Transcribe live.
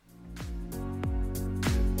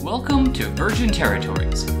Welcome to Virgin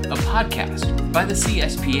Territories, a podcast by the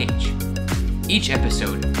CSPH. Each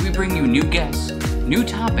episode, we bring you new guests, new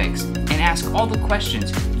topics, and ask all the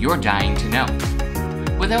questions you're dying to know.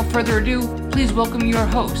 Without further ado, please welcome your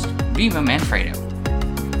host, Viva Manfredo.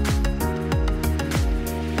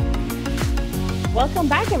 Welcome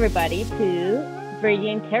back, everybody, to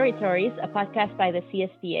Virgin Territories, a podcast by the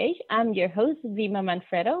CSPH. I'm your host, Viva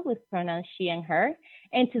Manfredo, with pronouns she and her.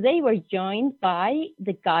 And today we're joined by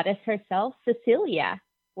the goddess herself, Cecilia.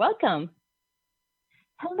 Welcome.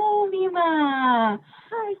 Hello, Viva.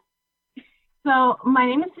 Hi. So my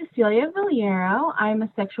name is Cecilia Villero. I'm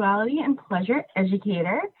a sexuality and pleasure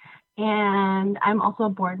educator, and I'm also a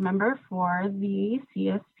board member for the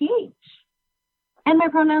CSPH. And my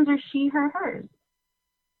pronouns are she, her, hers.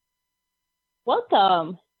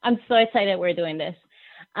 Welcome. I'm so excited we're doing this.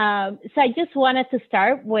 So I just wanted to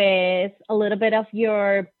start with a little bit of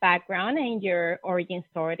your background and your origin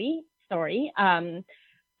story.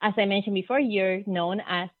 As I mentioned before, you're known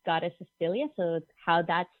as Goddess Cecilia, so how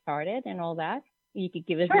that started and all that. You could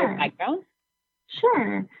give us your background?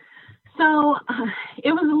 Sure. So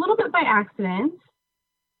it was a little bit by accident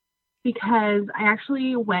because I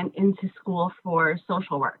actually went into school for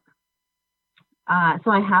social work.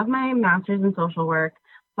 So I have my master's in social work,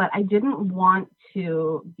 but I didn't want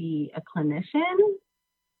to be a clinician.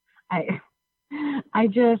 I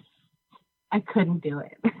couldn't do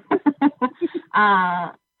it.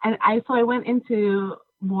 So I went into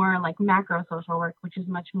more like macro social work, which is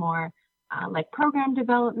much more like program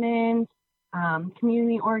development,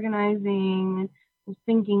 community organizing,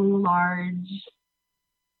 thinking large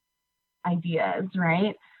ideas,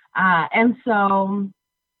 right? And so,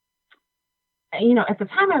 you know, at the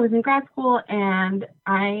time I was in grad school and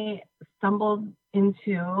I stumbled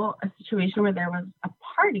into a situation where there was a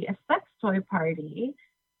party, a sex toy party,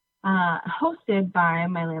 hosted by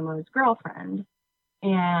my landlord's girlfriend.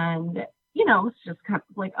 And, you know, it's just kind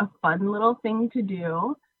of like a fun little thing to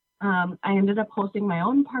do. I ended up hosting my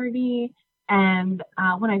own party. And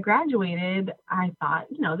when I graduated, I thought,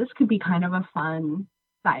 you know, this could be kind of a fun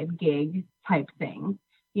side gig type thing.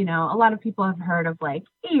 You know, a lot of people have heard of like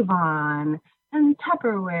Avon and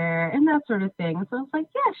Tupperware and that sort of thing. So it's like,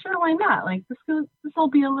 yeah, sure, why not? Like this will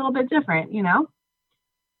be a little bit different, you know?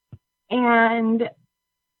 And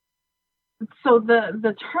so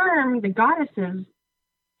the term, the goddess's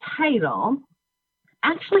title,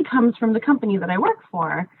 actually comes from the company that I work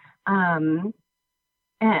for.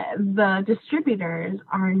 The distributors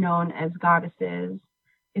are known as goddesses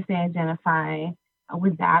if they identify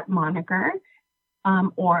with that moniker,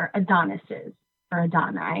 or Adonises or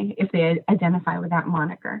Adonai if they identify with that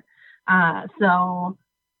moniker. So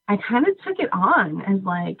I kind of took it on as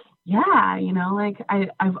like, yeah, you know, like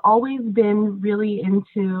I've always been really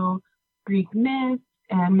into Greek myths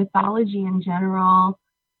and mythology in general,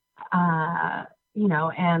 you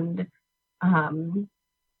know, and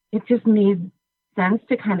it just made sense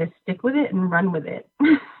to kind of stick with it and run with it.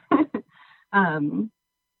 And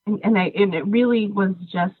it really was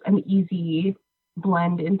just an easy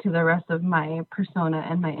blend into the rest of my persona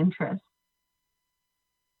and my interests.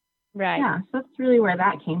 Right. Yeah, so that's really where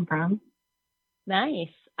that came from.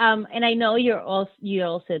 Nice. And I know you also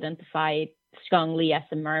identify strongly as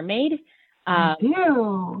a mermaid. I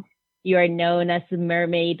do. You are known as a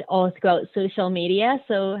mermaid all throughout social media.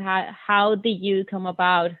 So how did you come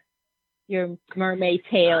about your mermaid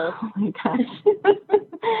tale? Oh my gosh.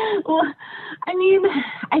 Well, I mean,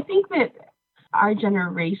 I think that our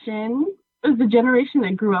generation was the generation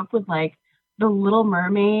that grew up with like The Little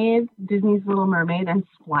Mermaid, Disney's Little Mermaid, and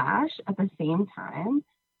Splash at the same time.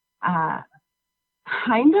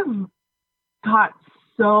 Kind of got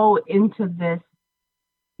so into this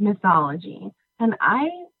mythology, and I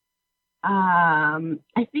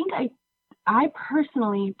think I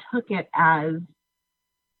personally took it as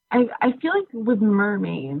I feel like with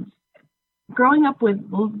mermaids, growing up with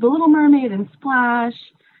The Little Mermaid and Splash,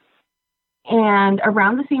 and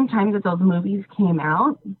around the same time that those movies came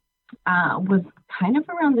out, was kind of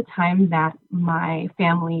around the time that my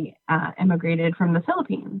family immigrated from the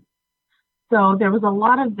Philippines. So there was a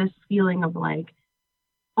lot of this feeling of like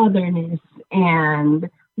otherness and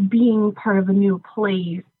being part of a new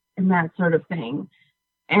place and that sort of thing.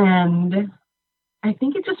 And I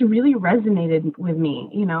think it just really resonated with me,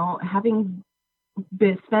 you know, having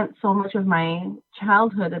spent so much of my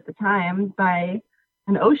childhood at the time by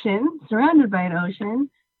an ocean, surrounded by an ocean.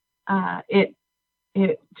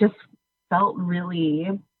 It just felt really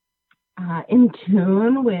in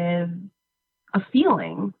tune with a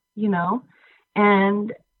feeling, you know,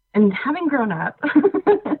 and having grown up,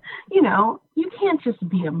 you know, you can't just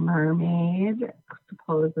be a mermaid,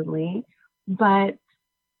 supposedly. But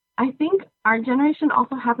I think our generation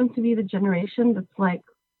also happens to be the generation that's like,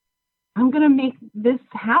 I'm going to make this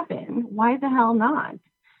happen. Why the hell not?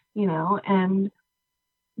 You know, and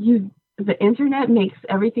the internet makes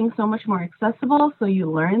everything so much more accessible. So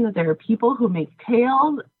you learn that there are people who make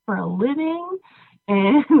tails for a living.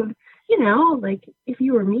 And, you know, like if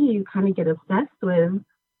you were me, you kind of get obsessed with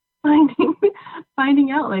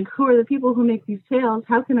finding out like who are the people who make these tails?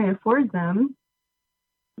 How can I afford them?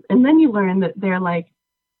 And then you learn that they're like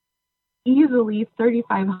easily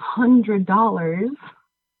 $3,500.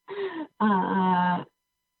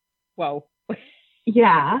 Whoa.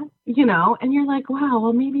 Yeah, you know, and you're like, wow,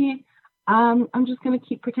 well maybe I'm just gonna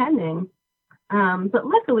keep pretending. But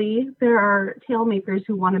luckily there are tail makers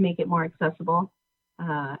who want to make it more accessible.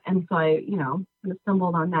 And so I, you know,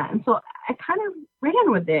 stumbled on that. And so I kind of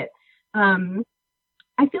ran with it.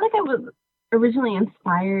 I feel like I was originally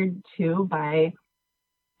inspired too by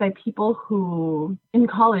people who in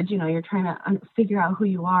college, you know, you're trying to figure out who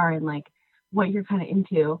you are and like what you're kind of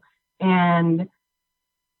into. And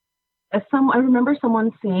I remember someone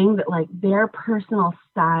saying that like their personal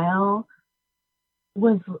style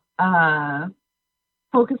was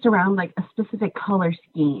focused around like a specific color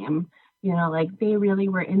scheme. You know, like they really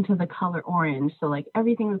were into the color orange. So like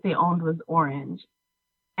everything that they owned was orange.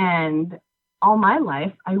 And all my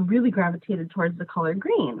life, I really gravitated towards the color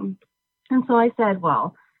green. And so I said,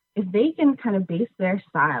 well, if they can kind of base their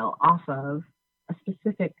style off of a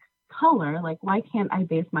specific color, like why can't I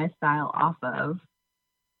base my style off of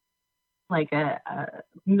like a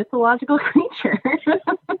mythological creature?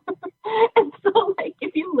 And so like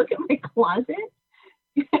if you look at my closet,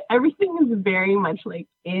 everything is very much like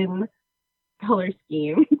in color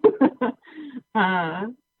scheme.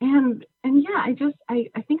 And yeah, I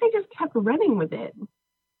think I just kept running with it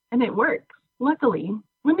and it worked. Luckily.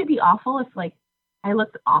 Wouldn't it be awful if like I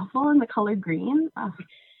looked awful in the color green? Oh,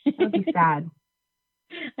 that would be sad.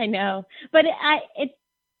 I know. But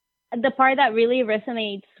the part that really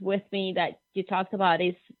resonates with me that you talked about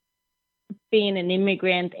is being an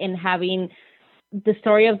immigrant and having the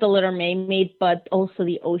story of the Little Mermaid, but also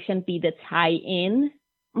the ocean be the tie-in.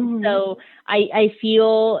 Mm-hmm. So I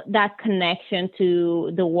feel that connection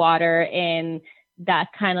to the water and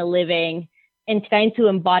that kind of living and trying to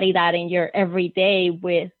embody that in your everyday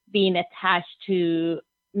with being attached to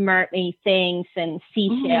mermaid things and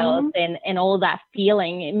seashells and all that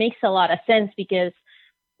feeling. It makes a lot of sense because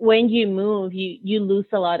when you move, you lose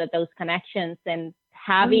a lot of those connections, and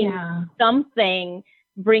having something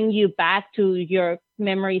bring you back to your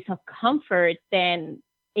memories of comfort, then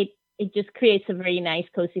it just creates a very nice,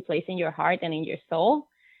 cozy place in your heart and in your soul.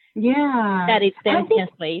 Yeah. That it then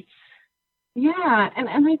translates. Yeah. And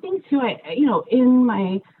I think too, you know, in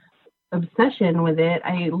my obsession with it,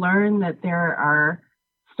 I learned that there are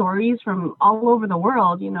stories from all over the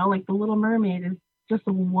world, you know, like the Little Mermaid is just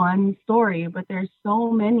one story, but there's so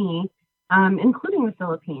many, including the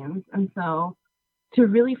Philippines. And so to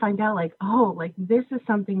really find out like, oh, like this is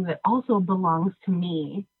something that also belongs to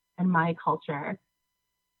me and my culture,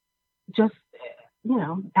 just, you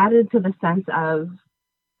know, added to the sense of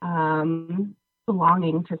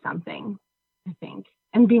belonging to something, I think,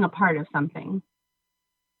 and being a part of something.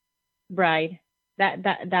 Right.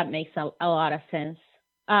 That makes a lot of sense.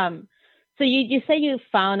 So you say you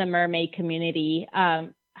found a mermaid community.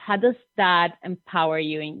 How does that empower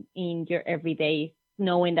you in your everyday,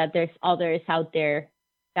 knowing that there's others out there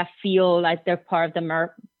that feel like they're part of the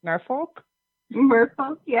merfolk?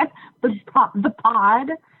 Merfolk, yeah. The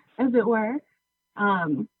pod, as it were.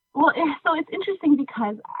 So it's interesting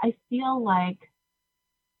because I feel like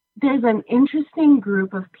there's an interesting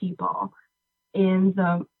group of people in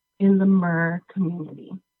the mer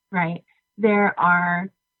community, right? There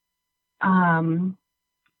are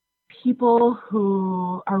people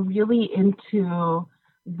who are really into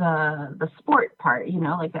the sport part, you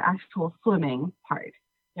know, like the actual swimming part.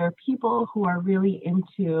 There are people who are really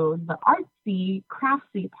into the artsy,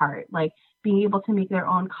 craftsy part, like being able to make their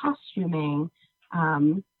own costuming.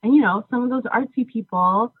 And, you know, some of those artsy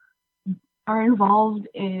people are involved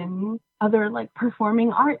in other like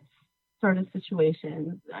performing arts sort of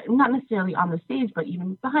situations, not necessarily on the stage, but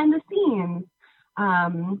even behind the scenes.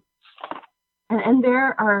 And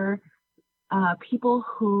there are people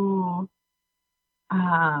who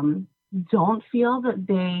don't feel that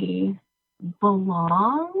they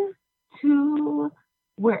belong to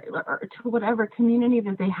whatever community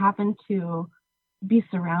that they happen to be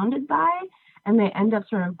surrounded by, and they end up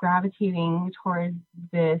sort of gravitating towards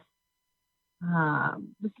this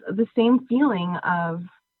the same feeling of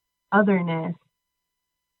otherness,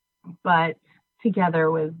 but together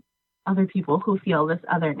with other people who feel this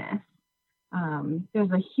otherness.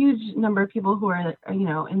 There's a huge number of people who are,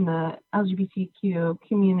 in the LGBTQ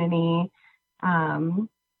community.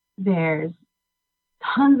 There's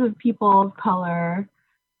tons of people of color,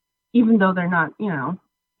 even though they're not,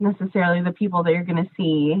 necessarily the people that you're going to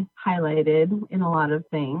see highlighted in a lot of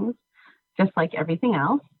things, just like everything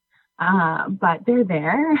else. But they're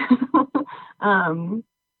there. And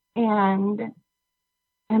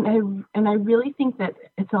I really think that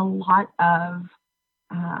it's a lot of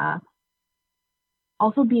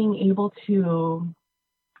also being able to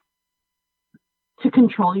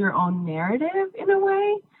control your own narrative in a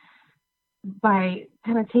way by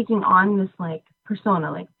kind of taking on this like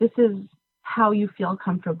persona, like this is how you feel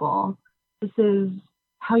comfortable, this is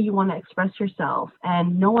how you want to express yourself,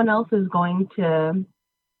 and no one else is going to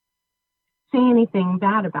say anything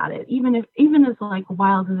bad about it, even as like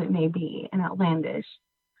wild as it may be and outlandish.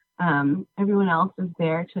 Everyone else is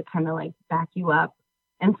there to kind of like back you up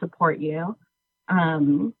and support you.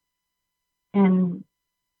 And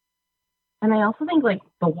I also think like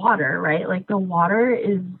the water, right? Like the water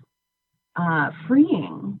is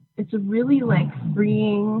freeing. It's really like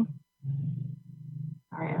freeing.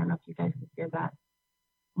 Sorry, I don't know if you guys could hear that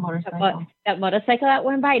motorcycle. That motorcycle that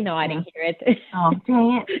went by? No, I didn't hear it. Oh,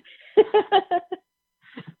 dang it.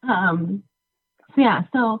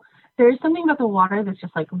 So there's something about the water that's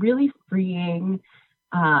just like really freeing.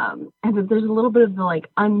 And there's a little bit of the like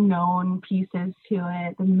unknown pieces to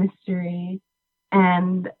it, the mystery.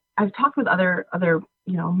 And I've talked with other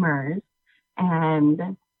MERS,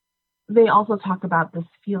 and they also talk about this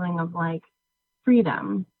feeling of like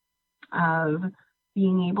freedom, of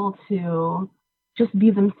being able to just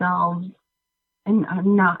be themselves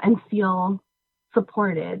and feel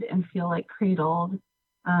supported and feel like cradled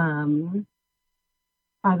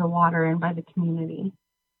by the water and by the community.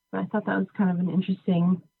 But I thought that was kind of an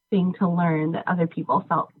interesting thing to learn, that other people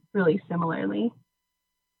felt really similarly.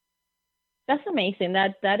 That's amazing.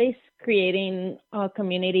 That is creating a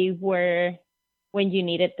community where when you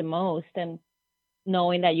need it the most, and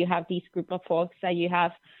knowing that you have these group of folks that you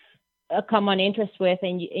have a common interest with,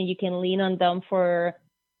 and you can lean on them for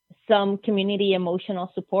some community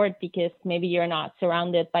emotional support, because maybe you're not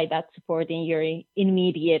surrounded by that support in your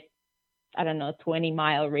immediate,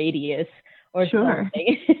 20-mile radius or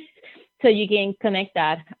something. So you can connect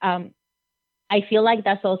that. I feel like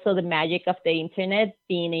that's also the magic of the internet,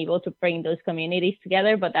 being able to bring those communities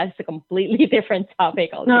together, but that's a completely different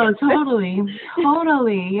topic altogether. No,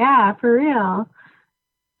 totally. Yeah, for real.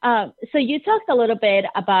 So you talked a little bit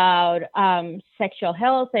about sexual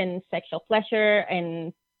health and sexual pleasure,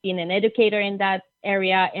 and being an educator in that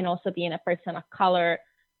area, and also being a person of color.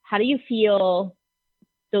 How do you feel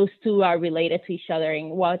those two are related to each other,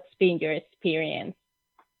 and what's been your experience?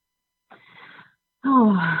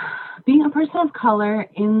 Oh, being a person of color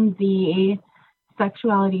in the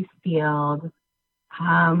sexuality field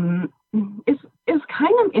is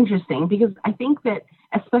kind of interesting, because I think that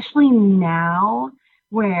especially now,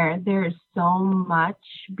 where there's so much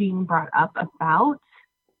being brought up about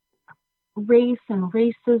race and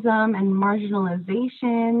racism and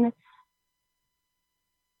marginalization,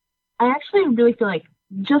 I actually really feel like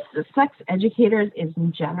just sex educators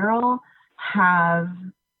in general have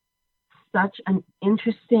such an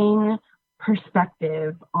interesting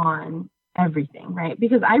perspective on everything, right?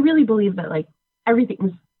 Because I really believe that like everything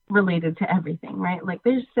is related to everything, right? Like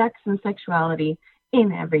there's sex and sexuality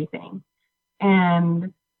in everything.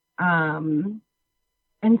 And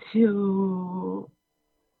to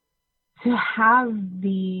have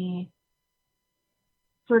the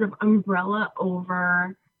sort of umbrella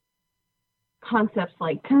over concepts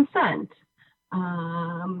like consent,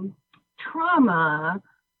 trauma,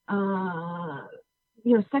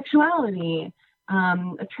 sexuality,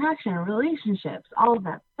 attraction, relationships, all of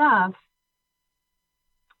that stuff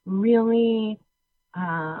really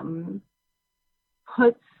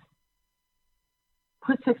puts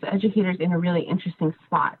sex educators in a really interesting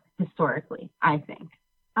spot historically, I think.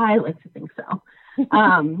 I like to think so.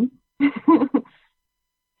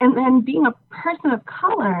 And then being a person of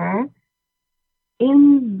color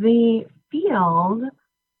in the field,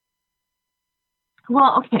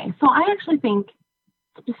 well, okay, so I actually think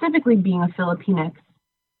specifically being a Filipinx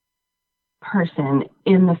person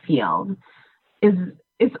in the field is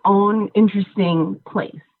its own interesting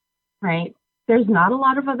place, right? There's not a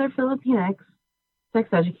lot of other Filipinx sex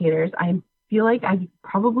educators. I feel like I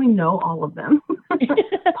probably know all of them,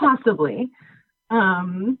 possibly.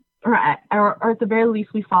 Or at the very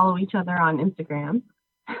least, we follow each other on Instagram.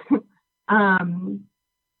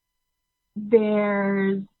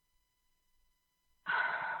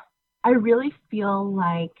 I really feel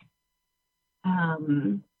like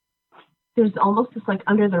there's almost this like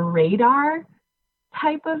under the radar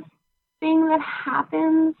type of thing that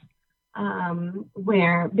happens,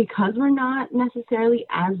 where because we're not necessarily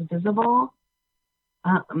as visible,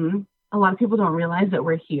 a lot of people don't realize that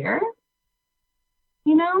we're here,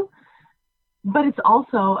 you know, but it's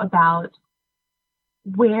also about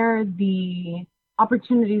where the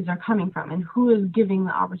opportunities are coming from and who is giving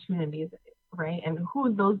the opportunities, right? And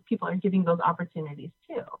who those people are giving those opportunities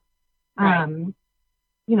to. Right.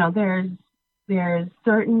 You know, there's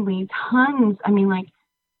certainly tons, I mean, like,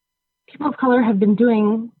 people of color have been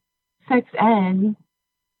doing sex ed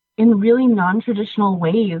in really non-traditional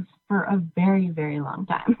ways for a very, very long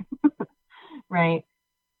time, right?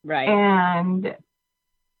 Right. And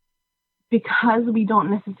because we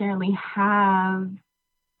don't necessarily have,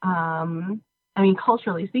 I mean,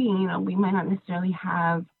 culturally speaking, you know, we might not necessarily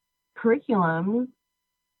have curriculum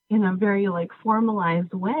in a very like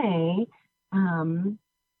formalized way.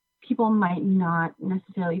 People might not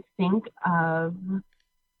necessarily think of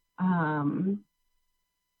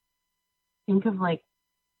like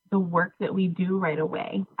the work that we do right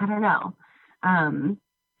away. I don't know.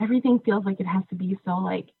 Everything feels like it has to be so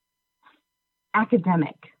like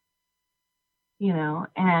academic, you know,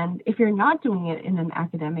 and if you're not doing it in an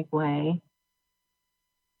academic way,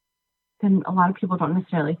 then a lot of people don't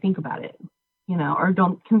necessarily think about it, you know, or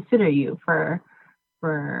don't consider you for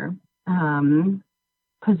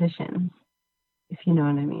positions, if you know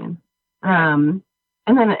what I mean. Right.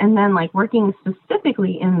 And then like working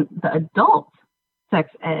specifically in the adult sex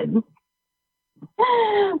ed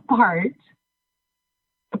part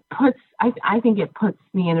I think it puts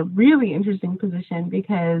me in a really interesting position,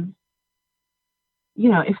 because, you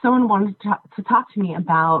know, if someone wanted to talk to me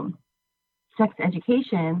about sex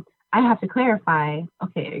education, I have to clarify,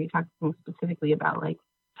 okay, are you talking specifically about like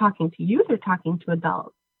talking to youth or talking to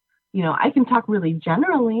adults? You know, I can talk really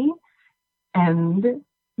generally and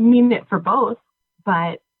mean it for both,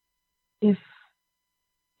 but if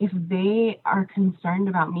they are concerned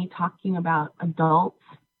about me talking about adults,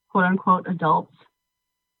 quote unquote adults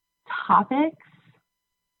topics,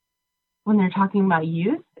 when they're talking about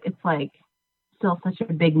youth, it's like still such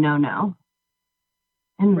a big no-no.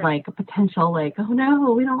 And Right. like a potential like, oh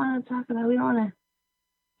no, we don't want to talk about, we don't want to,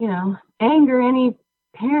 you know, anger any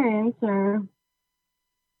parents or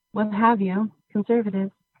what have you,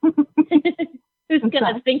 conservatives. Who's And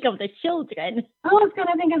gonna such. think of the children? Who's going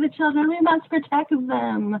to think of the children? We must protect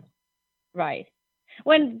them. Right.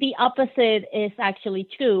 When the opposite is actually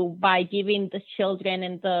true, by giving the children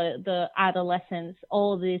and the adolescents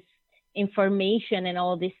all this information and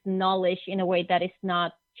all this knowledge in a way that is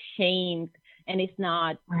not shamed and is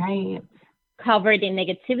not Right. covered in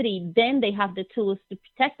negativity, then they have the tools to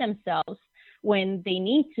protect themselves when they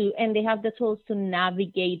need to, and they have the tools to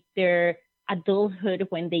navigate their adulthood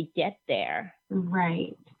when they get there.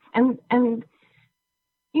 Right. And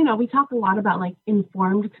you know, we talk a lot about like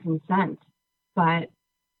informed consent, but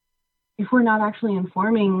if we're not actually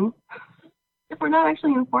informing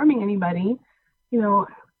anybody, you know,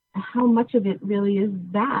 how much of it really is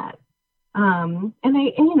that? And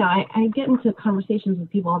I get into conversations with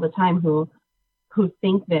people all the time who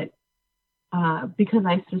think that because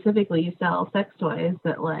I specifically sell sex toys,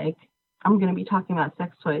 that like I'm going to be talking about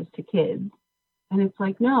sex toys to kids. And it's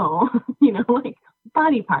like, no, you know, like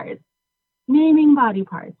body parts, naming body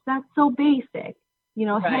parts. That's so basic, you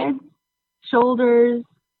know, Right. head, shoulders,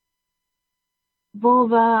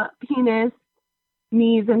 vulva, penis,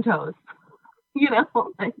 knees, and toes. You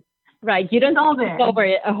know, like, Right. You don't it's all there. cover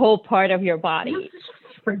a whole part of your body.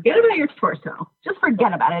 Just forget about your torso. Just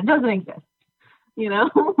forget about it. It doesn't exist. You know,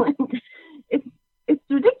 like, it's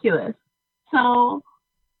ridiculous. So,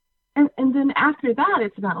 and then after that,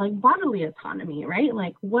 it's about like bodily autonomy, right?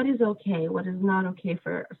 Like what is okay, what is not okay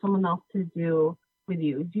for someone else to do with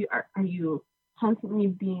you. Are you constantly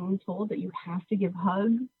being told that you have to give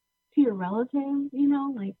hugs to your relatives? You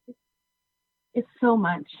know, like it's so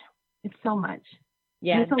much. It's so much.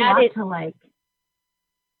 Yeah, It's a lot to like.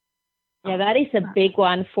 Yeah, that is a big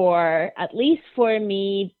one for, at least for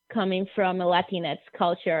me, coming from a Latinx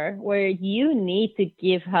culture, where you need to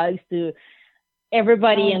give hugs to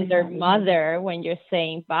everybody and their mother when you're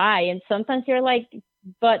saying bye. And sometimes you're like,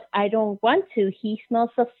 but I don't want to. He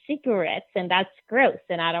smells of cigarettes and that's gross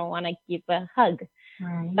and I don't want to give a hug.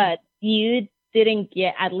 Right. But you didn't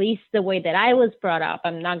get, at least the way that I was brought up,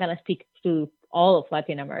 I'm not going to speak to all of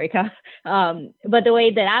Latin America, but the way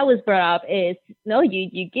that I was brought up is, no,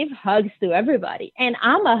 you give hugs to everybody. And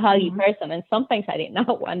I'm a huggy person, and sometimes I did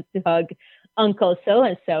not want to hug Uncle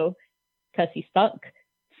so-and-so because he stunk.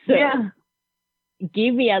 So, yeah.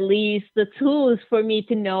 give me at least the tools for me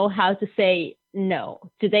to know how to say no.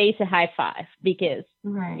 Today is a high five because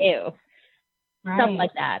ew, stuff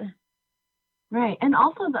like that. Right. And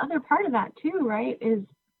also the other part of that too, right, is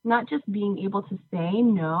not just being able to say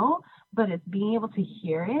no, but it's being able to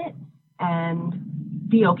hear it and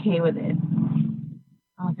be okay with it.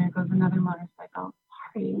 Oh, there goes another motorcycle.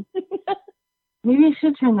 Sorry. Maybe I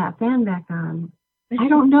should turn that fan back on. I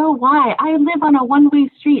don't know why. I live on a one-way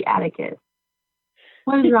street, Atticus.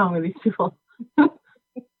 What is wrong with these people? I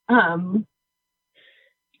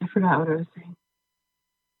forgot what I was saying.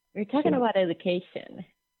 We're talking about education.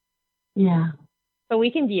 Yeah. So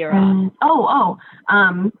we can veer off.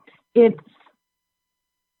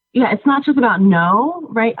 It's not just about no,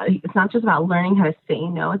 right? It's not just about learning how to say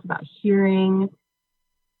no. It's about hearing,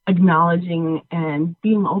 acknowledging, and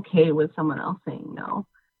being okay with someone else saying no,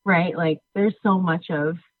 right? Like there's so much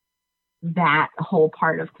of that whole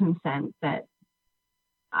part of consent that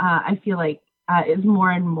I feel like is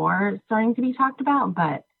more and more starting to be talked about,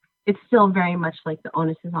 but it's still very much like the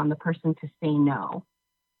onus is on the person to say no.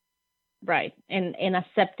 Right. And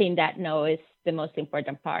accepting that no is the most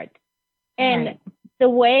important part. And the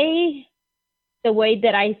way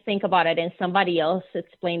that I think about it, and somebody else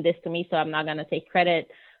explained this to me, so I'm not going to take credit,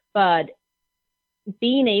 but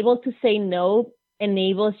being able to say no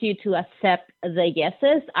enables you to accept the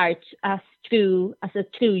yeses as a true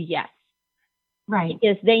yes. Right.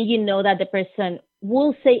 Because then you know that the person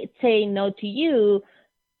will say no to you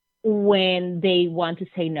when they want to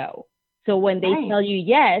say no. So when they tell you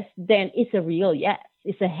yes, then it's a real yes.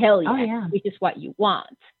 It's a hell yes, which is what you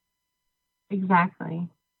want. Exactly.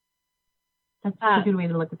 That's a good way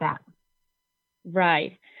to look at that.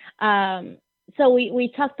 Right. So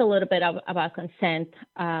we talked a little bit about consent,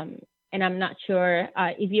 and I'm not sure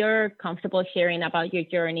if you're comfortable sharing about your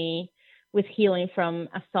journey with healing from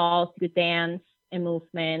assault through dance and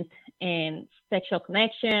movement and sexual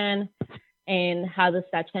connection, and how does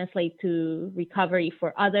that translate to recovery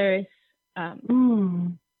for others?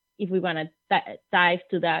 If we want to dive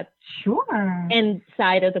to that end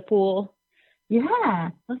side of the pool.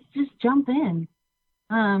 Yeah, let's just jump in.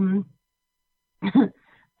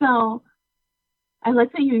 So I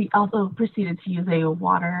like that you also proceeded to use a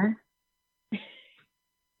water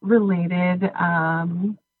related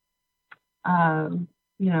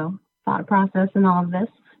thought process and all of this.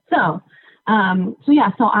 So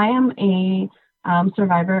I am a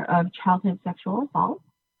survivor of childhood sexual assault,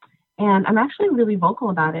 and I'm actually really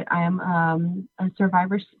vocal about it. I am a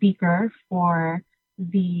survivor speaker for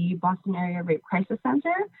the Boston Area Rape Crisis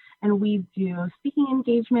Center, and we do speaking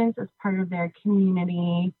engagements as part of their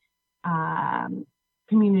community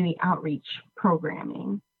outreach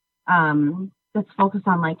programming that's focused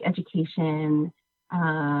on like education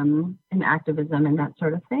and activism and that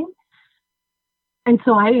sort of thing. And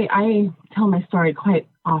so I tell my story quite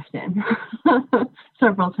often,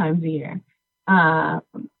 several times a year. And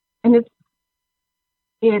it's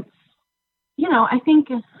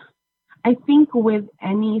I think with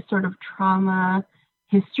any sort of trauma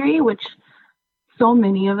history, which so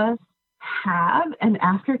many of us have, and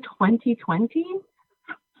after 2020,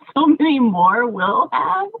 so many more will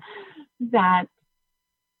have, that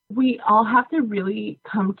we all have to really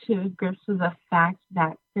come to grips with the fact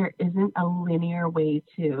that there isn't a linear way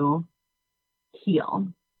to heal,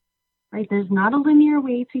 right? There's not a linear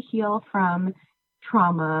way to heal from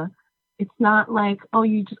trauma. It's not like, oh,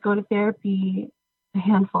 you just go to therapy a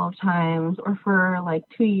handful of times or for like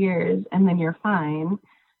 2 years and then you're fine.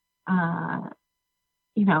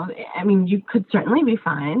 You could certainly be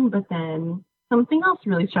fine, but then something else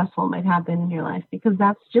really stressful might happen in your life, because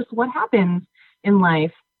that's just what happens in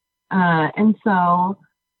life. And so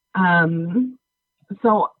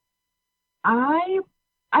I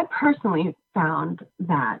personally found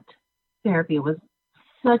that therapy was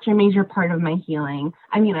such a major part of my healing.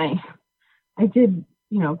 I mean, I did,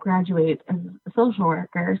 graduate as a social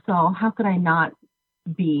worker, so how could I not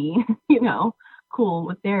be, cool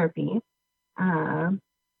with therapy?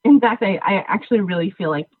 In fact, I actually really feel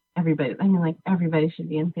like everybody should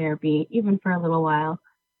be in therapy, even for a little while.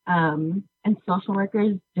 And social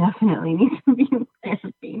workers definitely need to be in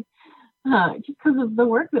therapy, just because of the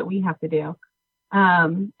work that we have to do.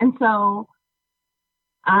 And so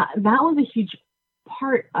that was a huge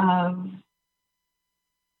part of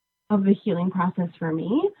the healing process for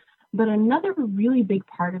me. But another really big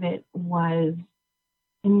part of it was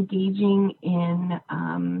engaging in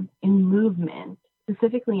movement,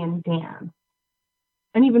 specifically in dance,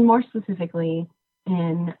 and even more specifically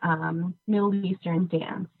in Middle Eastern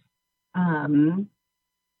dance.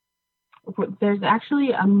 There's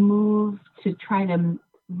actually a move to try to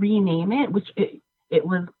rename it, which it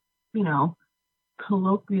was, you know,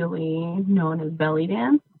 colloquially known as belly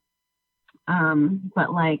dance.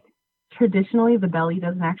 But like traditionally the belly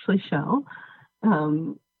doesn't actually show.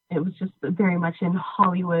 It was just very much in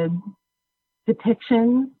Hollywood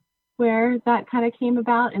depictions where that kind of came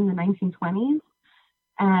about in the 1920s.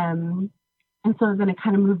 And so then it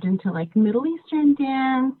kind of moved into like Middle Eastern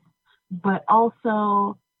dance, but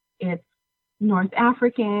also it's North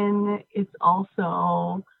African, it's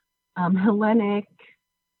also Hellenic,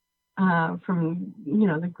 from, you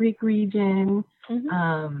know, the Greek region.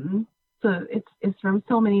 So it's from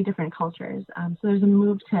so many different cultures. So there's a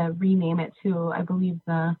move to rename it to, I believe,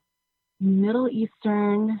 the Middle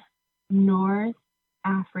Eastern, North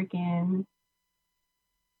African,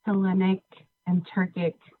 Hellenic, and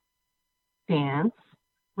Turkic dance,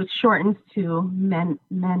 which shortens to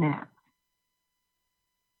MENAT.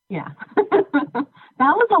 Yeah. That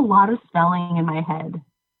was a lot of spelling in my head.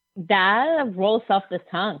 That rolls off the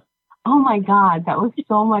tongue. Oh my God, that was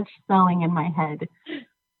so much spelling in my head.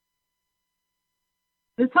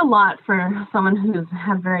 It's a lot for someone who's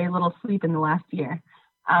had very little sleep in the last year.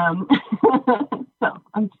 So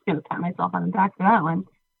I'm just going to pat myself on the back for that one.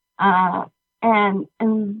 And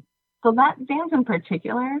so that dance in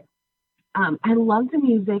particular, I love the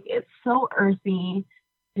music. It's so earthy.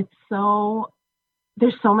 There's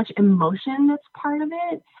so much emotion that's part of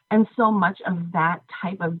it. And so much of that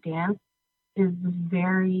type of dance is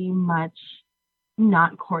very much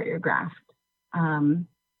not choreographed.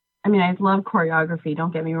 I mean, I love choreography,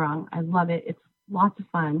 don't get me wrong. I love it. It's lots of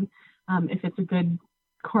fun if it's a good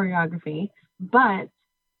choreography. But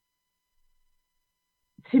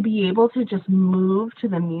to be able to just move to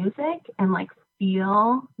the music and like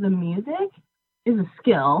feel the music is a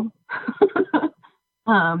skill.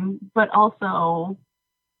 But also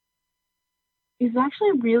is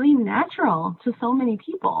actually really natural to so many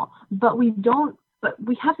people. But we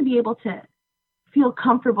have to be able to feel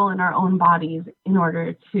comfortable in our own bodies in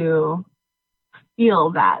order to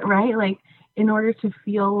feel that, right? Like in order to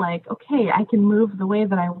feel like, okay, I can move the way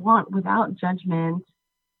that I want without judgment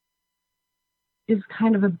is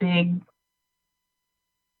kind of a big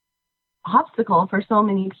obstacle for so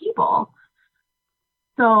many people.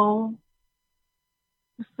 So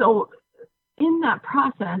in that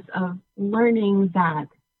process of learning that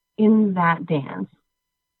in that dance,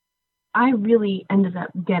 I really ended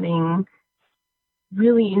up getting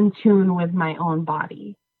really in tune with my own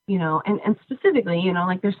body, you know, and specifically, you know,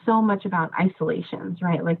 like there's so much about isolations,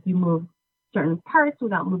 right? Like you move certain parts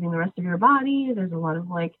without moving the rest of your body. There's a lot of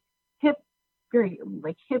like hip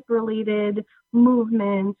related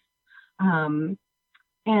movements. And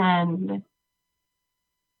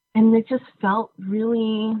it just felt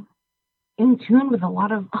really in tune with a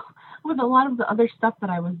lot of the other stuff that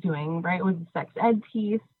I was doing, right? With the sex ed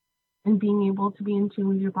piece and being able to be in tune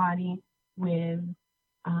with your body, with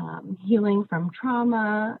healing from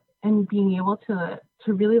trauma and being able to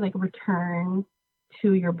really like return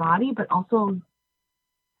to your body, but also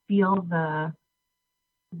feel the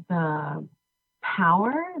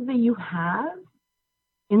power that you have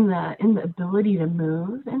in the ability to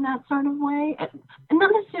move in that sort of way, and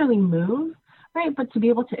not necessarily move, right, but to be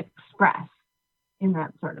able to express in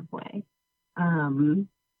that sort of way, I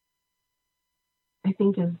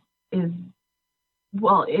think is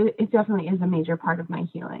well, it definitely is a major part of my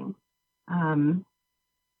healing.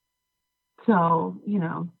 So, you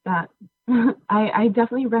know, that I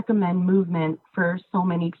definitely recommend movement for so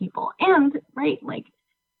many people. And, right, like,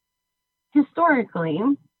 historically,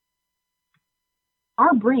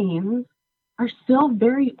 our brains are still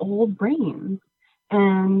very old brains.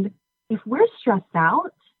 And if we're stressed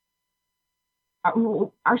out,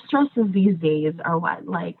 our stresses these days are what?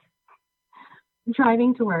 Like,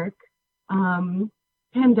 driving to work,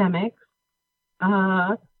 pandemics,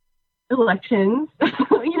 elections,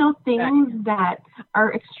 you know, things that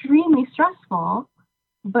are extremely stressful.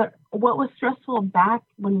 But what was stressful back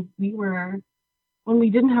when we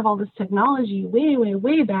didn't have all this technology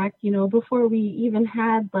way back, you know, before we even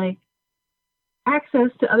had like access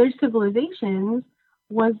to other civilizations,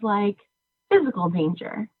 was like physical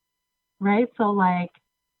danger, right? So like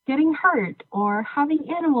getting hurt or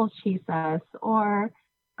having animals chase us or,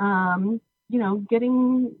 you know,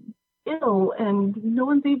 getting ill and no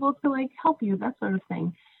one's able to like help you, that sort of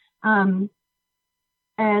thing. And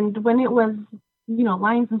when it was, you know,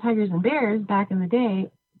 lions and tigers and bears back in the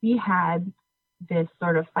day, we had this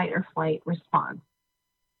sort of fight or flight response,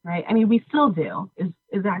 right? I mean, we still do,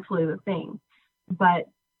 is actually the thing. But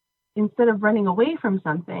instead of running away from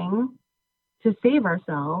something to save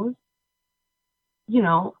ourselves, you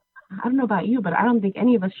know, I don't know about you, but I don't think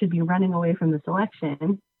any of us should be running away from this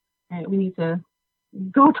election. Right? We need to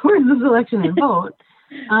go towards this election and vote.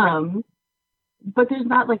 But there's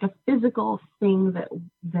not like a physical thing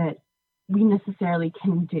that we necessarily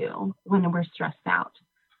can do when we're stressed out.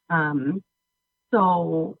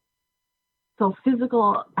 So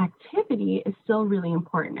physical activity is still really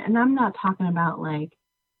important. And I'm not talking about like,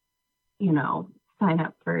 sign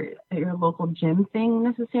up for your local gym thing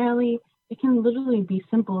necessarily. It can literally be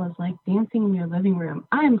simple as like dancing in your living room.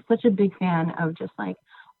 I am such a big fan of just like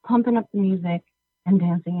pumping up the music and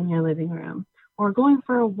dancing in your living room, or going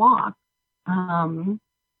for a walk.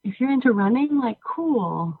 If you're into running, like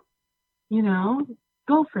cool,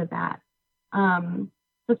 go for that.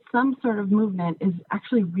 But some sort of movement is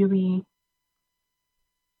actually really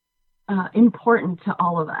important to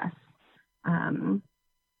all of us.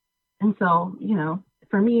 And so,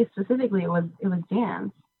 for me specifically, it was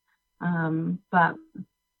dance. But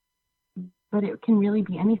it can really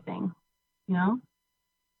be anything,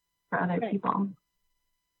 for other people.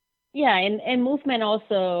 Yeah, and movement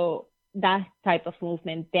also, that type of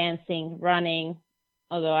movement, dancing, running,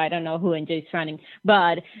 although I don't know who enjoys running,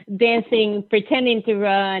 but dancing, pretending to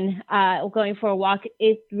run, going for a walk,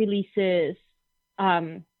 it releases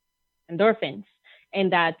endorphins,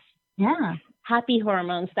 and that's happy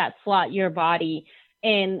hormones that flood your body.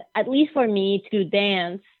 And at least for me, to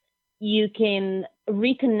dance, you can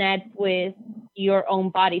reconnect with your own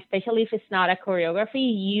body, especially if it's not a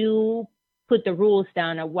choreography. You put the rules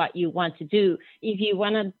down of what you want to do. If you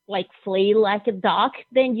want to like flail like a duck,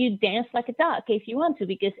 then you dance like a duck if you want to,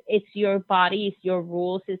 because it's your body, it's your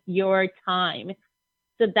rules, it's your time.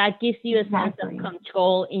 So that gives you a sense of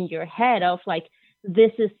control in your head of like,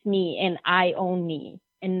 this is me and I own me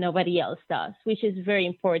and nobody else does, which is very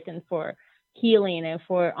important for healing and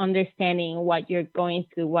for understanding what you're going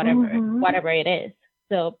through, whatever it is.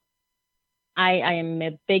 So I am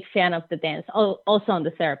a big fan of the dance, also on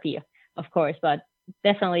the therapy, of course, but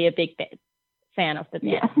definitely a big fan of the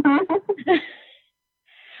dance.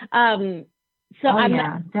 I'm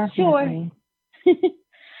not sure.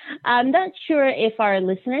 I'm not sure if our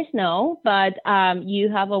listeners know, but you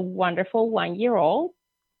have a wonderful 1-year-old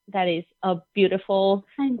that is a beautiful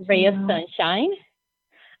ray of sunshine.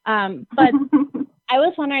 But I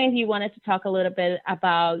was wondering if you wanted to talk a little bit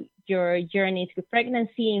about your journey through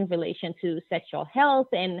pregnancy in relation to sexual health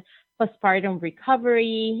and postpartum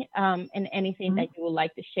recovery, and anything that you would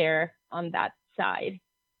like to share on that side.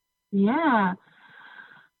 Yeah.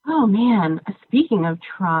 Oh, man. Speaking of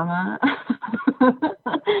trauma,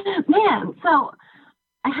 man, so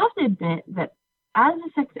I have to admit that as a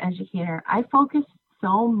sex educator, I focus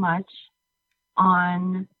so much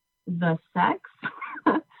on the sex,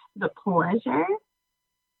 the pleasure,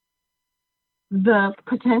 the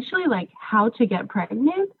potentially like how to get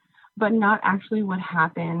pregnant, but not actually what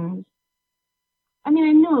happens. I mean,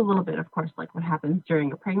 I knew a little bit, of course, like what happens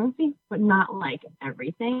during a pregnancy, but not like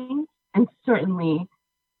everything. And certainly,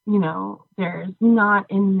 there's not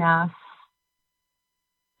enough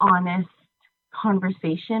honest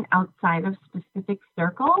conversation outside of specific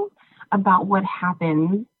circles about what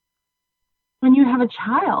happens when you have a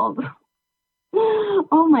child.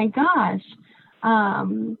 Oh my gosh.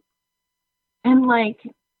 And like,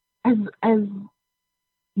 as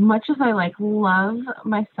much as I like love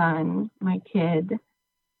my son, my kid,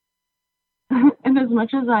 and as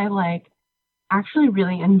much as I like actually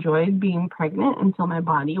really enjoyed being pregnant until my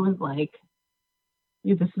body was like,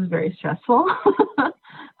 this is very stressful.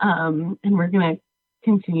 And we're going to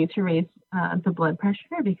continue to raise the blood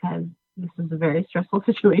pressure because this is a very stressful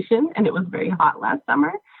situation and it was very hot last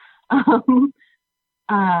summer.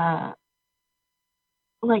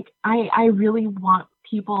 Like I really want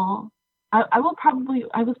people, I was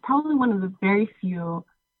probably one of the very few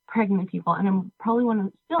pregnant people, and I'm probably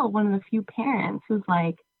still one of the few parents who's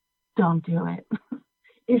like, don't do it.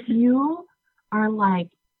 If you are like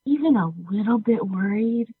even a little bit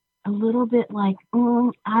worried, a little bit like,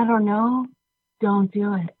 I don't know, don't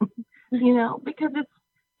do it. Because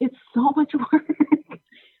it's so much work.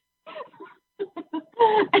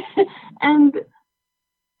 And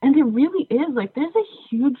it really is like there's a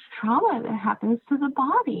huge trauma that happens to the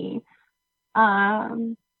body.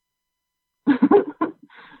 And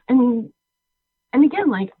again,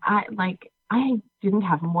 like I didn't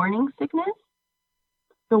have morning sickness.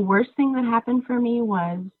 The worst thing that happened for me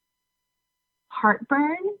was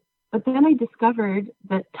heartburn, but then I discovered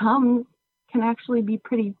that Tums can actually be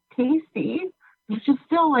pretty tasty, which is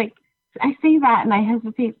still like, I say that and I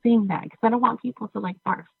hesitate saying that because I don't want people to like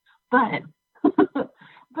barf, but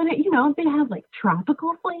it, they have like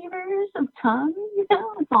tropical flavors of Tums,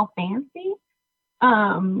 it's all fancy.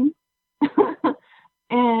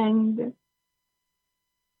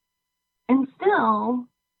 And still,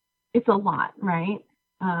 it's a lot, right?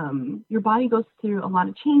 Your body goes through a lot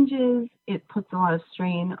of changes. It puts a lot of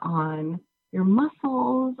strain on your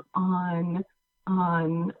muscles, on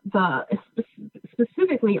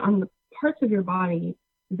specifically on the parts of your body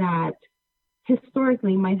that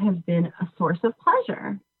historically might have been a source of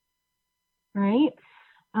pleasure, right?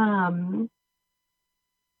 And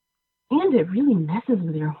it really messes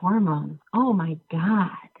with your hormones. Oh my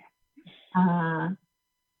God.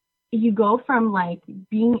 You go from like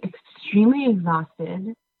being extremely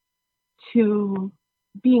exhausted to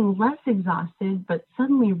being less exhausted, but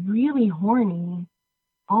suddenly really horny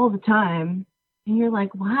all the time. And you're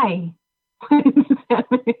like, why? What is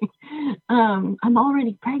happening? I'm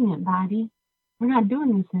already pregnant, body. We're not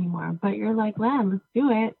doing this anymore. But you're like, well, let's do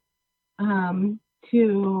it.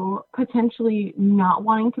 To potentially not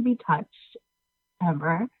wanting to be touched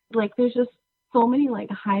ever. Like there's just so many like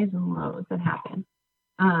highs and lows that happen.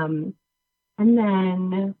 And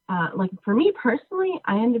then like for me personally,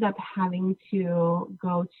 I ended up having to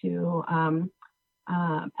go to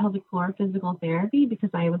pelvic floor physical therapy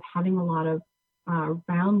because I was having a lot of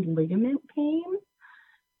round ligament pain.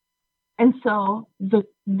 And so that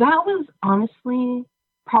was honestly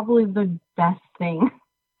probably the best thing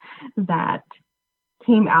that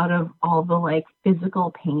came out of all the like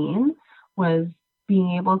physical pain was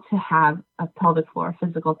being able to have a pelvic floor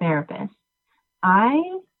physical therapist. I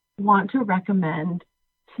want to recommend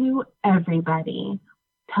to everybody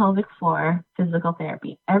pelvic floor physical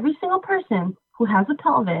therapy. Every single person who has a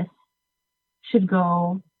pelvis should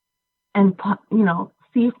go and,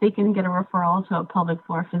 see if they can get a referral to a pelvic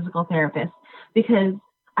floor physical therapist, because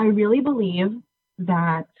I really believe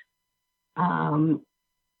that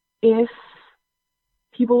if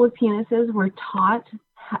people with penises were taught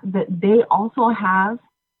that they also have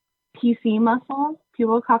PC muscles,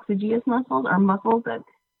 pubococcygeus muscles, or muscles that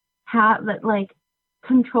like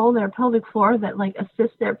control their pelvic floor, that like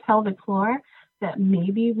assist their pelvic floor, that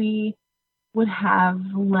maybe we would have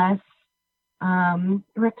less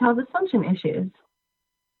erectile dysfunction issues,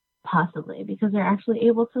 possibly, because they're actually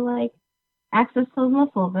able to like access those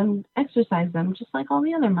muscles and exercise them just like all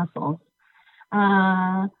the other muscles.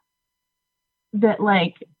 That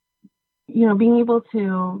like, being able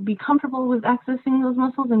to be comfortable with accessing those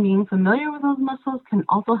muscles and being familiar with those muscles can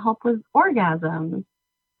also help with orgasms,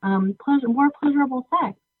 more pleasurable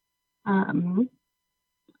sex. And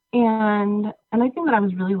I think that I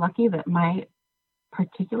was really lucky that my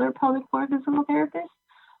particular pelvic floor physical therapist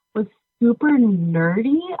was super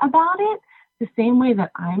nerdy about it, the same way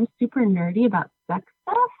that I'm super nerdy about sex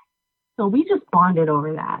stuff. So we just bonded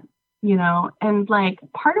over that, and like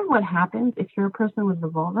part of what happens if you're a person with the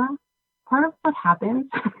vulva, part of what happens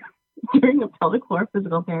during a pelvic floor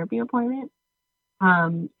physical therapy appointment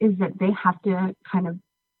is that they have to kind of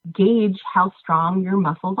gauge how strong your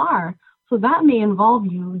muscles are. So that may involve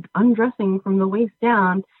you undressing from the waist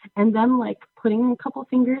down and then like putting a couple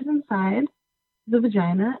fingers inside the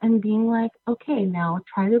vagina and being like, okay, now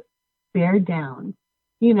try to bear down,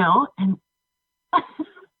 and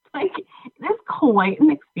like it's quite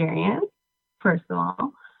an experience, first of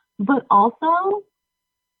all, but also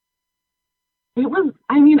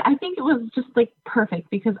I think it was just like perfect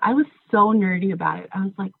because I was so nerdy about it. I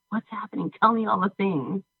was like, what's happening? Tell me all the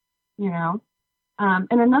things, And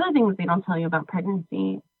another thing that they don't tell you about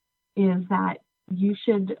pregnancy is that you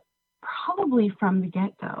should probably from the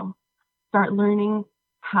get-go start learning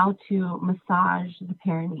how to massage the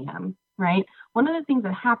perineum, right? One of the things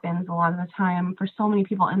that happens a lot of the time for so many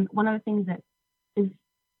people, and one of the things that is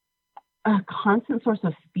a constant source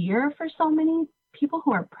of fear for so many people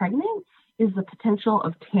who are pregnant, is the potential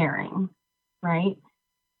of tearing, right?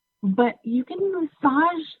 But you can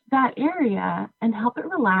massage that area and help it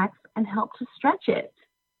relax and help to stretch it.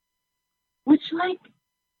 Which, like,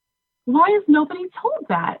 why is nobody told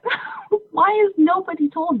that? Why is nobody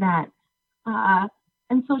told that?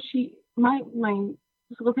 And so my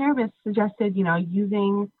physical therapist suggested,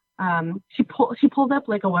 using, she pulled up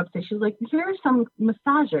like a website. She was like, here are some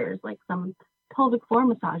massagers, like some pelvic floor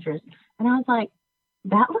massagers. And I was like,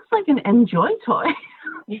 that looks like an Enjoy toy.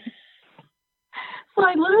 So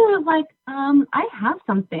I literally was like, I have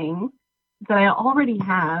something that I already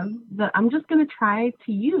have that I'm just going to try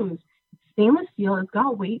to use. Stainless steel, it's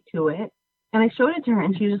got weight to it. And I showed it to her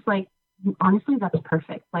and she was just like, honestly, that's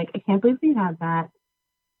perfect. Like, I can't believe you had that.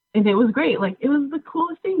 And it was great. Like, it was the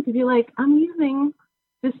coolest thing to be like, I'm using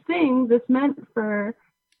this thing that's meant for,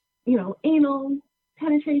 anal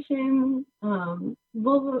penetration,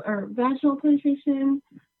 vulva or vaginal penetration,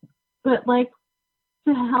 but like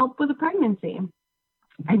to help with a pregnancy.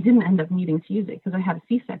 I didn't end up needing to use it because I had a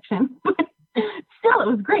C-section, but still, it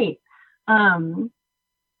was great. And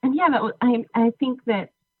yeah, that was, I think that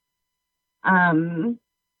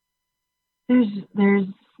there's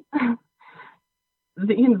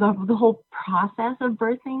the whole process of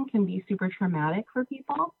birthing can be super traumatic for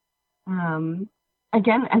people.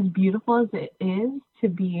 Again, as beautiful as it is to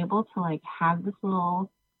be able to like have this little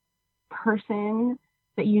person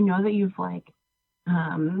that you know that you've like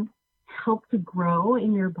helped to grow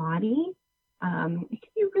in your body, it can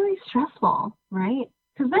be really stressful, right?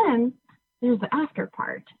 Because then there's the after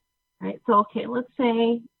part, right? So okay, let's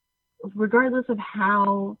say regardless of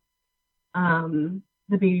how the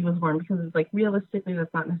baby was born, because it's like realistically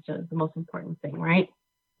that's not necessarily the most important thing, right?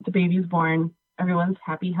 The baby's born, everyone's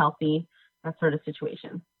happy, healthy, that sort of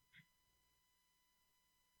situation.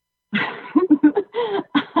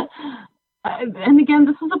 And again,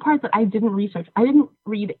 this is the part that I didn't research. I didn't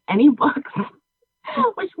read any books,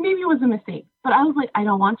 which maybe was a mistake. But I was like, I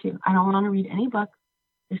don't want to. I don't want to read any books.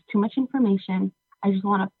 There's too much information. I just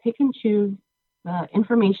want to pick and choose the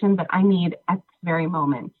information that I need at this very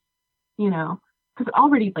moment, you know, because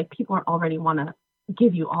already like people are already want to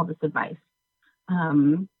give you all this advice.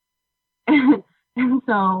 And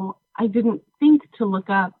so I didn't think to look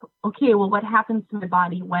up, okay, well, what happens to my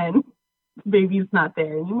body when the baby's not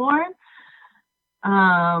there anymore?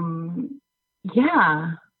 Yeah,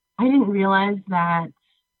 I didn't realize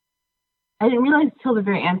till the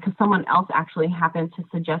very end, because someone else actually happened to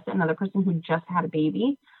suggest, another person who just had a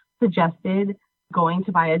baby suggested going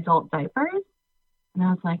to buy adult diapers. And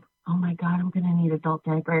I was like, oh my God, I'm going to need adult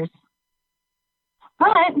diapers.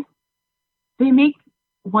 But they make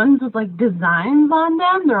ones with like designs on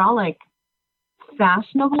them. They're all like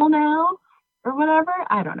fashionable now or whatever.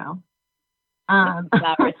 I don't know.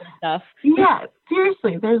 Flowers and stuff. Yeah,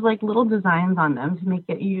 seriously. There's like little designs on them to make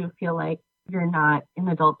it you feel like you're not in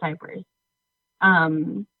adult diapers.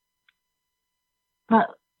 But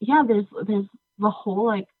yeah, there's the whole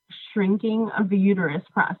like shrinking of the uterus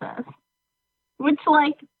process, which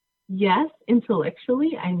like, yes,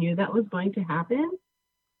 intellectually I knew that was going to happen,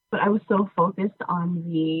 but I was so focused on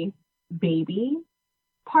the baby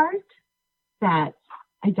part that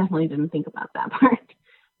I definitely didn't think about that part.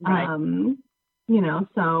 Right. You know,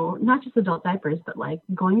 so not just adult diapers, but like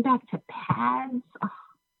going back to pads,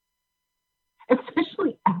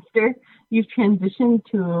 especially after you've transitioned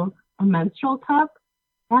to a menstrual cup,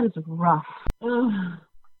 that is rough. So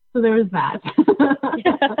there was that.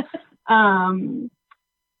 And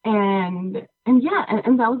yeah,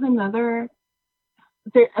 and that was another,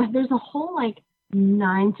 there's a whole like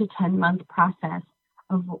 9 to 10 month process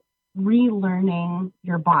of relearning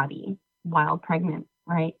your body while pregnant,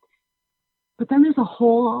 right? But then there's a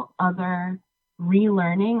whole other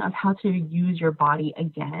relearning of how to use your body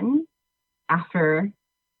again after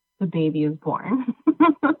the baby is born.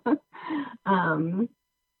 And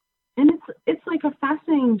it's like a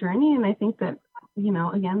fascinating journey, and I think that, you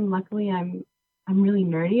know, again, luckily I'm really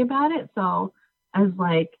nerdy about it. So as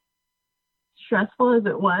like stressful as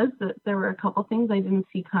it was, that there were a couple things I didn't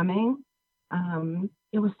see coming,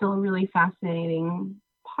 it was still a really fascinating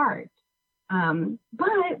part.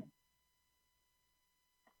 But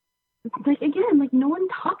like, again, like no one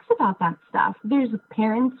talks about that stuff. There's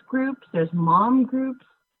parents groups, there's mom groups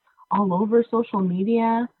all over social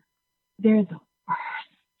media. They're the worst.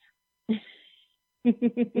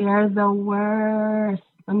 They're the worst.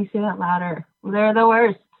 Let me say that louder. They're the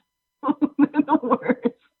worst. They're the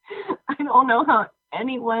worst. I don't know how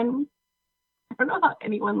anyone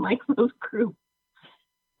likes those groups.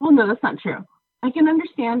 Well, no, that's not true. I can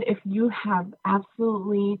understand if you have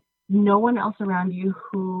absolutely no one else around you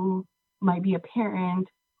who might be a parent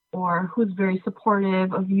or who's very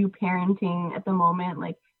supportive of you parenting at the moment,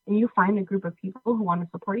 like, and you find a group of people who want to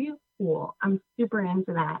support you, cool. I'm super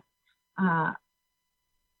into that.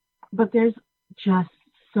 But there's just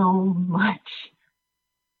so much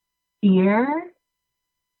fear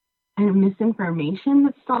and misinformation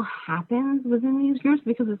that still happens within these groups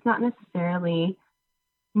because it's not necessarily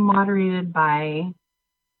moderated by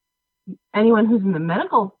anyone who's in the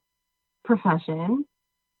medical profession,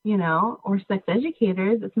 you know, or sex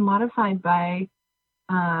educators. It's modified by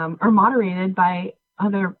or moderated by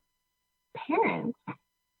other parents,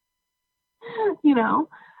 you know,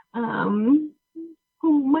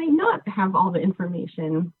 who might not have all the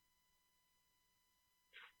information.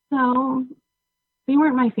 So they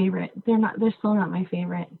weren't my favorite. They're still not my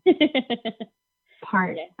favorite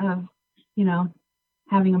part of, you know,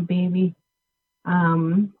 having a baby.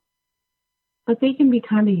 But they can be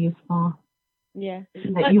kind of useful. Yeah.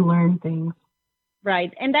 That you learn things.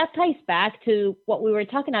 Right. And that ties back to what we were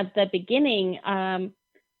talking at the beginning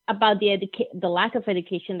about the lack of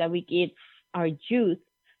education that we give our youth.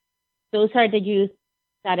 those are the youth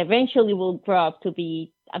that eventually will grow up to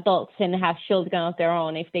be adults and have children of their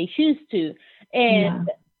own if they choose to. And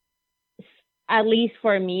at least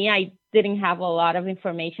for me, I didn't have a lot of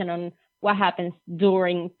information on what happens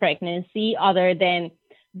during pregnancy other than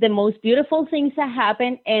the most beautiful things that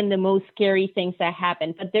happen and the most scary things that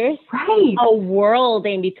happen. But there's a world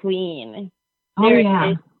in between.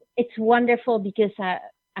 It's wonderful because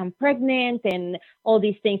I'm pregnant and all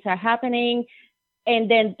these things are happening. And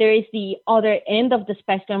then there is the other end of the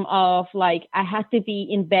spectrum of like, I have to be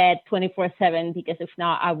in bed 24/7 because if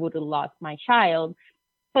not, I would have lost my child.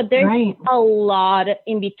 But there's a lot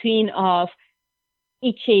in between of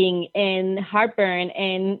itching and heartburn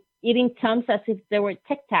and eating Tums as if they were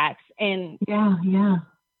Tic Tacs and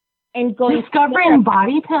and discovering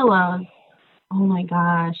body pillows. Oh my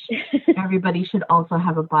gosh. Everybody should also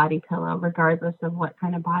have a body pillow regardless of what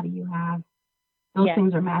kind of body you have. Those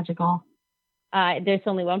things are magical. There's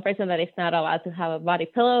only one person that is not allowed to have a body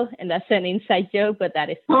pillow, and that's an inside joke, but that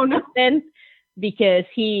is because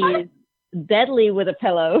he is deadly with a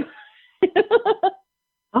pillow.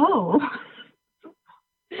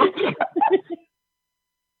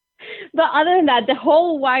 But other than that, the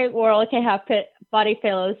whole wide world can have body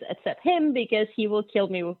pillows except him because he will kill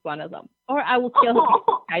me with one of them, or I will kill him if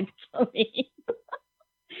he tries to kill me.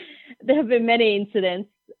 There have been many incidents.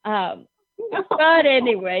 But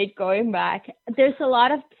anyway, going back, there's a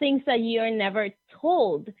lot of things that you are never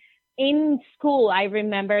told. In school, I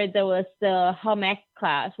remember there was the home ec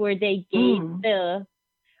class where they gave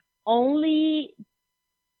only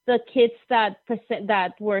the kids that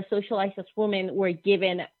were socialized as women were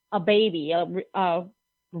given a baby, a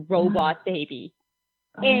robot baby.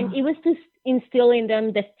 And it was to instill in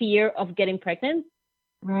them the fear of getting pregnant.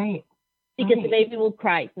 Right. Because the baby will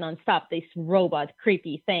cry nonstop. This robot,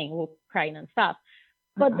 creepy thing will cry nonstop.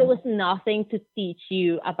 But there was nothing to teach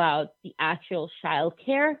you about the actual child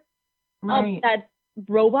care of that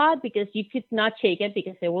robot because you could not shake it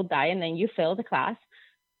because it will die and then you fail the class.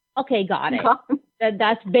 Okay, got it.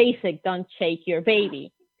 That's basic. Don't shake your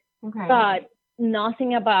baby. Okay. But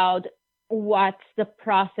nothing about what's the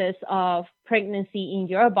process of pregnancy in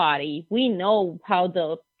your body. We know how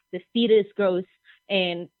the fetus grows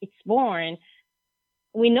and it's born.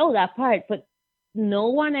 We know that part, but no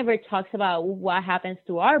one ever talks about what happens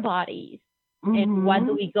to our bodies and what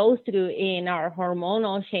do we go through in our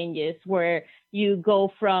hormonal changes where you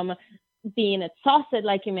go from being exhausted,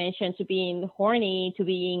 like you mentioned, to being horny, to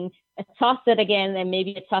being exhausted again, and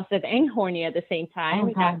maybe exhausted and horny at the same time.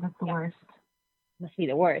 Oh, God, that's the worst. Must be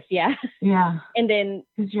the worst, yeah. Yeah. And then...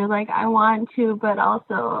 because you're like, I want to, but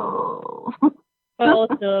also... but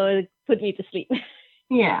also put me to sleep.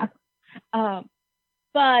 Yeah.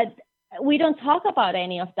 But we don't talk about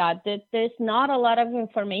any of that. There's not a lot of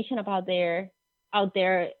information out there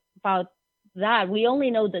about that. We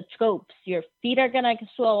only know the tropes. Your feet are gonna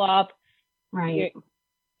swell up. Right.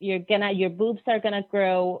 Your boobs are gonna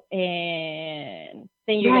grow, and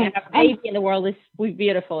then you're gonna have a baby, and the world is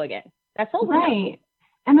beautiful again. That's all. Right.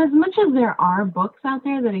 And as much as there are books out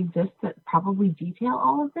there that exist that probably detail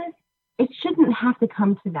all of this, it shouldn't have to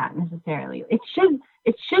come to that necessarily. It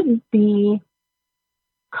should be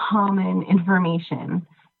common information,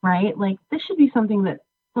 right? Like this should be something that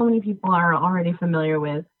so many people are already familiar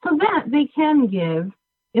with so that they can give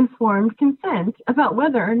informed consent about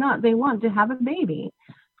whether or not they want to have a baby.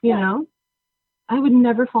 You know, I would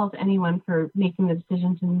never fault anyone for making the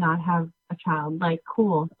decision to not have a child. Like,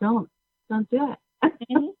 cool, don't do it.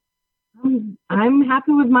 I'm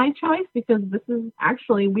happy with my choice because this is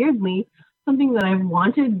actually weirdly something that I've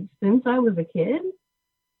wanted since I was a kid.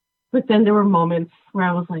 But then there were moments where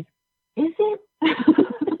I was like, is it?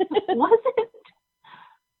 Was it?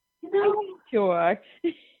 You know? Sure.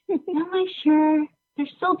 Am I sure?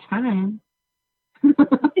 There's still time. There's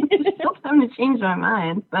still time to change my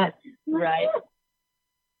mind, but right.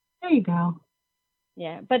 There you go.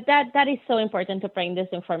 Yeah, but that is so important to bring this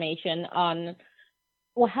information on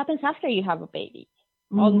what happens after you have a baby.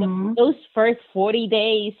 On those first 40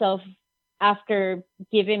 days of after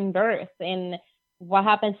giving birth, and what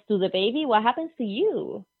happens to the baby, what happens to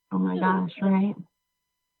you. Oh my gosh, right?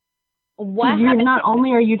 You're not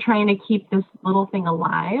only are you trying to keep this little thing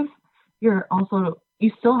alive, you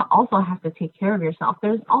still also have to take care of yourself.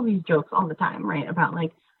 There's all these jokes all the time, right? About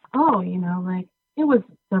like, oh, you know, like it was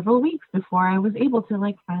several weeks before I was able to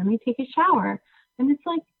like finally take a shower. And it's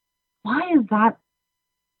like, why is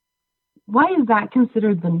that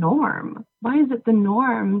considered the norm? Why is it the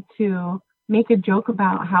norm to make a joke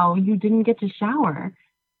about how you didn't get to shower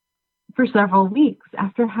for several weeks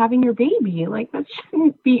after having your baby? Like that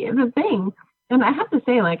shouldn't be the thing. And I have to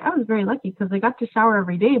say, like, I was very lucky because I got to shower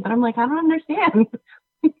every day, but I'm like, I don't understand.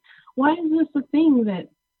 Why is this a thing that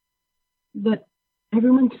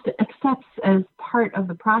everyone just accepts as part of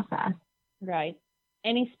the process? Right.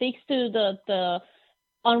 And it speaks to the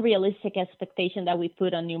unrealistic expectation that we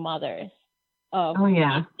put on new mothers. Oh,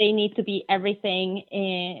 yeah. They need to be everything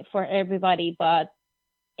for everybody, but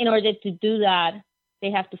in order to do that,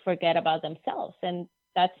 they have to forget about themselves, and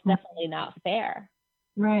that's definitely not fair.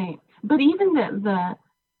 Right. But even the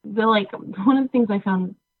like, one of the things I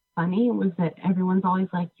found funny was that everyone's always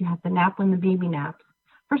like, you have to nap when the baby naps.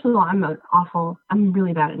 First of all, I'm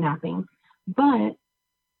really bad at napping, but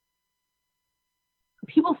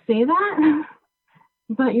people say that,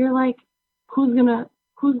 but you're like, who's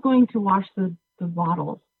going to wash the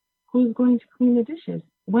bottles? Who's going to clean the dishes?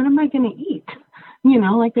 When am I going to eat?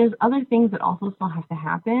 Like, there's other things that also still have to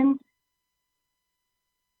happen,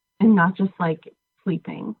 and not just like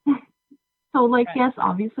sleeping. So, like, right. Yes,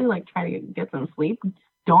 obviously, like, try to get some sleep.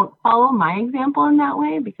 Don't follow my example in that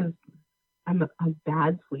way because I'm a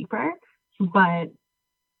bad sleeper. But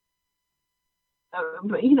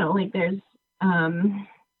like, there's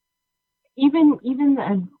even the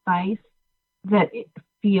advice that it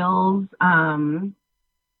feels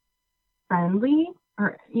friendly,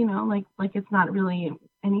 or like it's not really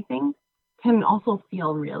anything, can also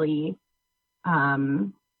feel really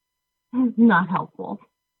not helpful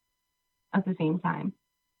at the same time.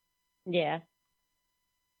 Yeah.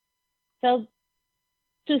 So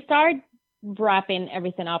to start wrapping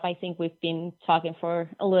everything up, I think we've been talking for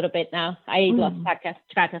a little bit now. I lost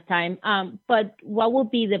track of time. But what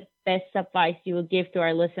would be the best advice you would give to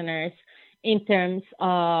our listeners in terms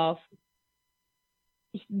of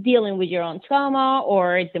dealing with your own trauma,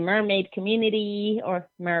 or the mermaid community or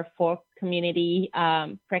merfolk community,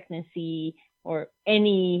 pregnancy, or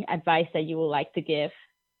any advice that you would like to give?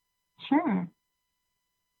 Sure.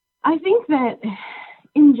 I think that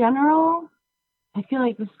in general, I feel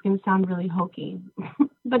like this is going to sound really hokey,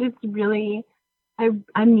 but it's really,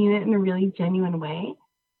 I mean it in a really genuine way.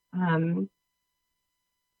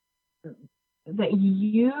 That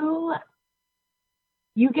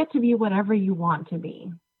you get to be whatever you want to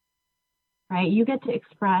be, right? You get to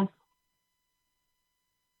express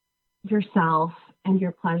yourself and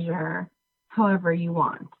your pleasure however you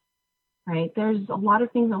want, right? There's a lot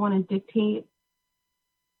of things that want to dictate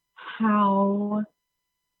how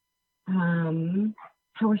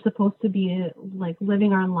we're supposed to be, like,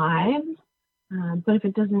 living our lives. But if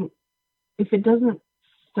it doesn't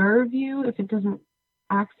serve you, if it doesn't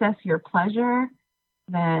access your pleasure,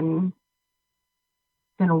 then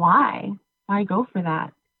why go for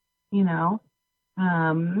that?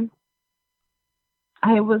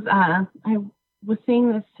 I was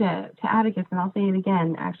saying this to Atticus, and I'll say it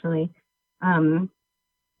again, actually. You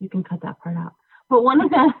can cut that part out. But one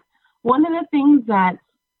of the things that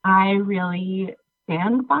I really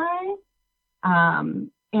stand by,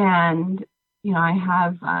 and I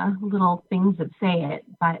have little things that say it,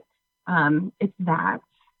 but it's that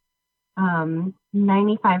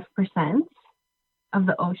 95% of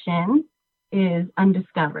the ocean is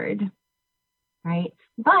undiscovered, right?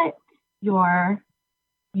 But your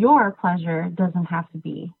pleasure doesn't have to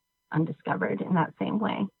be undiscovered in that same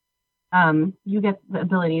way. You get the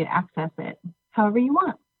ability to access it however you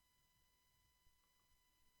want.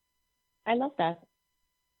 I love that.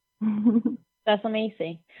 That's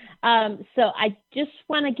amazing. So I just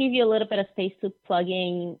want to give you a little bit of space to plug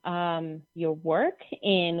in your work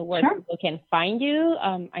and where Sure. people can find you.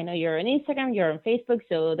 I know you're on Instagram, you're on Facebook,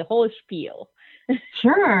 so the whole spiel.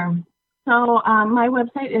 Sure. So my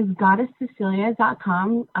website is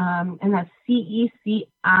goddesscecilia.com, and that's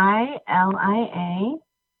CECILIA.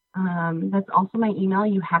 That's also my email.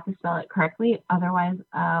 You have to spell it correctly. Otherwise,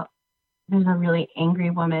 there's a really angry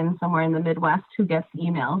woman somewhere in the Midwest who gets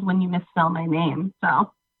emails when you misspell my name.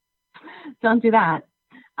 So don't do that.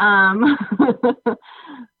 I'm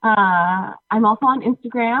also on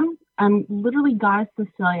Instagram. I'm literally Goddess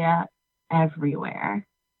Cecilia everywhere.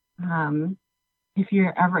 If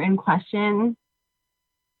you're ever in question,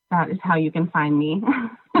 that is how you can find me.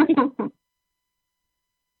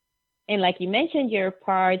 And like you mentioned, you're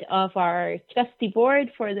part of our trustee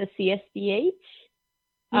board for the CSPH.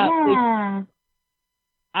 Yeah.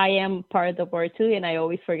 I am part of the board too, and I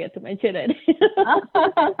always forget to mention it.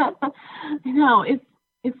 No, it's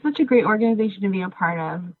such a great organization to be a part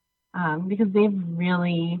of, because they've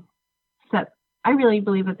really I really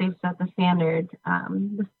believe that they've set the standard.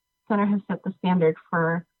 The center has set the standard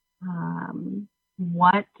for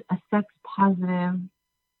what a sex positive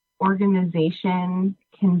organization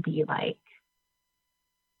can be like.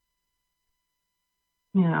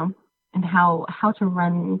 and how to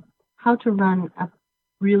run a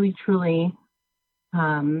really truly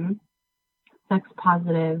sex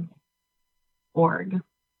positive org.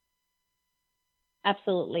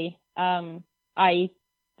 Absolutely. I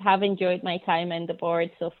have enjoyed my time on the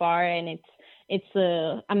board so far, and it's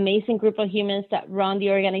an amazing group of humans that run the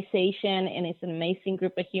organization, and it's an amazing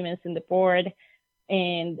group of humans in the board,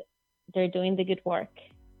 and they're doing the good work.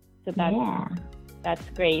 So that's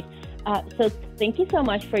great. So thank you so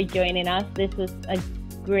much for joining us. This was a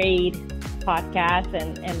great podcast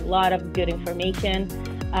and a lot of good information.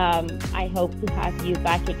 I hope to have you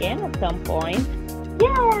back again at some point.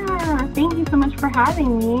 Yeah, thank you so much for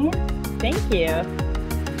having me. Thank you.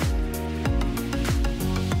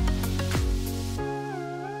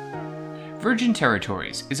 Virgin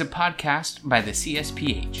Territories is a podcast by the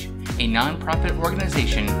CSPH, a nonprofit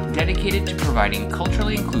organization dedicated to providing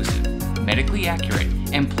culturally inclusive, medically accurate,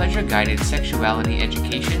 and pleasure-guided sexuality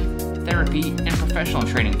education, therapy, and professional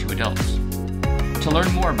training to adults. To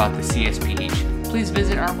learn more about the CSPH, please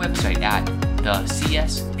visit our website at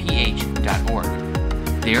thecsph.org.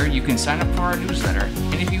 There, you can sign up for our newsletter,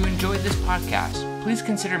 and if you enjoyed this podcast, please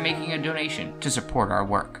consider making a donation to support our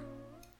work.